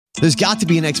There's got to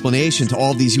be an explanation to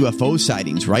all of these UFO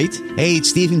sightings, right? Hey,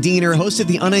 it's Stephen Diener, host of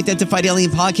the Unidentified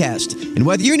Alien Podcast. And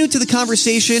whether you're new to the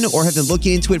conversation or have been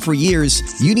looking into it for years,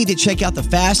 you need to check out the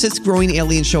fastest growing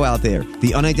alien show out there,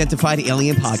 the Unidentified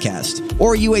Alien Podcast,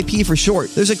 or UAP for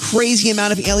short. There's a crazy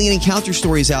amount of alien encounter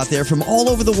stories out there from all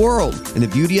over the world. And the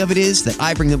beauty of it is that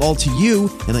I bring them all to you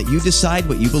and let you decide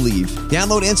what you believe.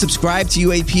 Download and subscribe to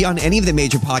UAP on any of the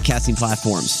major podcasting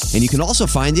platforms. And you can also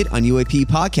find it on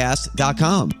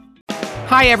UAPpodcast.com.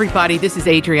 Hi, everybody. This is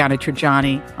Adriana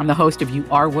Trajani. I'm the host of You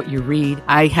Are What You Read.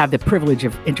 I have the privilege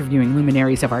of interviewing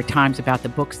luminaries of our times about the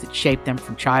books that shaped them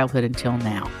from childhood until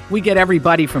now. We get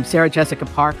everybody from Sarah Jessica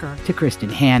Parker to Kristen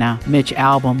Hanna, Mitch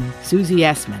Albom, Susie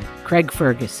Essman, Craig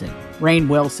Ferguson, Rainn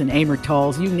Wilson, Amor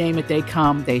Tolls, you name it, they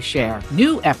come, they share.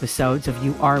 New episodes of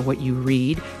You Are What You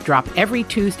Read drop every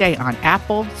Tuesday on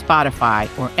Apple, Spotify,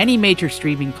 or any major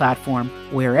streaming platform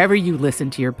wherever you listen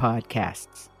to your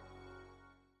podcasts.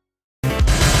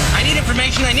 I need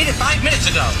information. I need it 5 minutes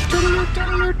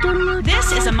ago.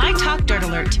 This is a My Talk Dirt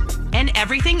Alert, an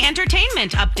everything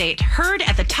entertainment update heard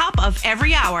at the top of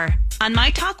every hour on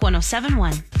My Talk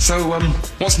 107.1. So,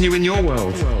 what's new in your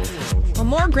world? Well,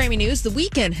 more Grammy news. The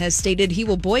Weeknd has stated he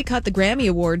will boycott the Grammy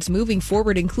Awards moving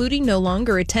forward, including no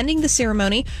longer attending the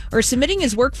ceremony or submitting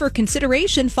his work for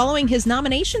consideration following his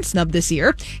nomination snub this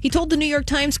year. He told the New York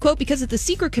Times, quote, "Because of the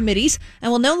secret committees, I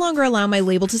will no longer allow my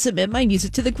label to submit my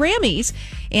music to the Grammys."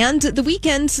 And the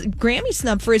Weeknd's Grammy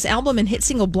snub for his album and hit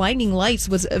single Blinding Lights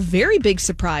was a very big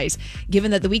surprise,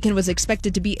 given that the Weeknd was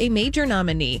expected to be a major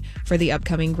nominee for the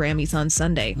upcoming Grammys on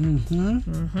Sunday.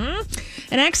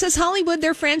 And Access Hollywood,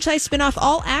 their franchise spinoff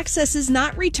All Access, is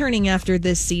not returning after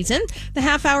this season. The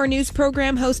half-hour news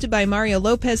program hosted by Mario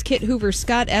Lopez, Kit Hoover,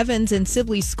 Scott Evans, and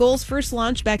Sibley Scholes first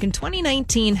launched back in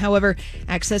 2019. However,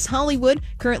 Access Hollywood,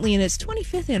 currently in its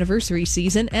 25th anniversary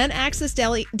season, and Access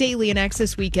Daily and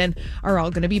Access Weekend are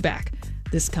all going to be back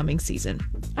this coming season.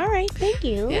 All right, thank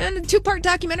you. And a 2-part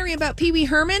documentary about Pee Wee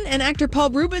Herman and actor Paul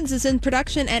Reubens is in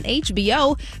production at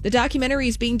HBO. The documentary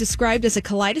is being described as a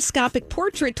kaleidoscopic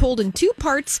portrait told in 2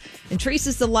 parts and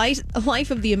traces the life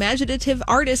of the imaginative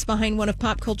artist behind one of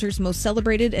pop culture's most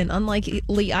celebrated and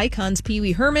unlikely icons, Pee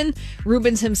Wee Herman.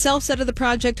 Reubens himself said of the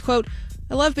project, quote,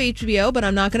 "I love HBO, but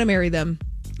I'm not going to marry them."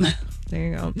 There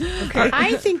you go. Okay.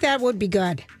 I think that would be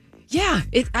good. Yeah,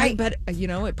 but you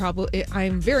know,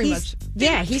 I'm very much.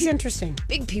 Yeah, he's interesting.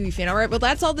 Big Pee Wee fan. All right, well,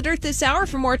 that's all the dirt this hour.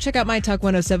 For more, check out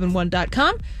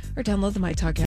mytalk1071.com or download the MyTalk app.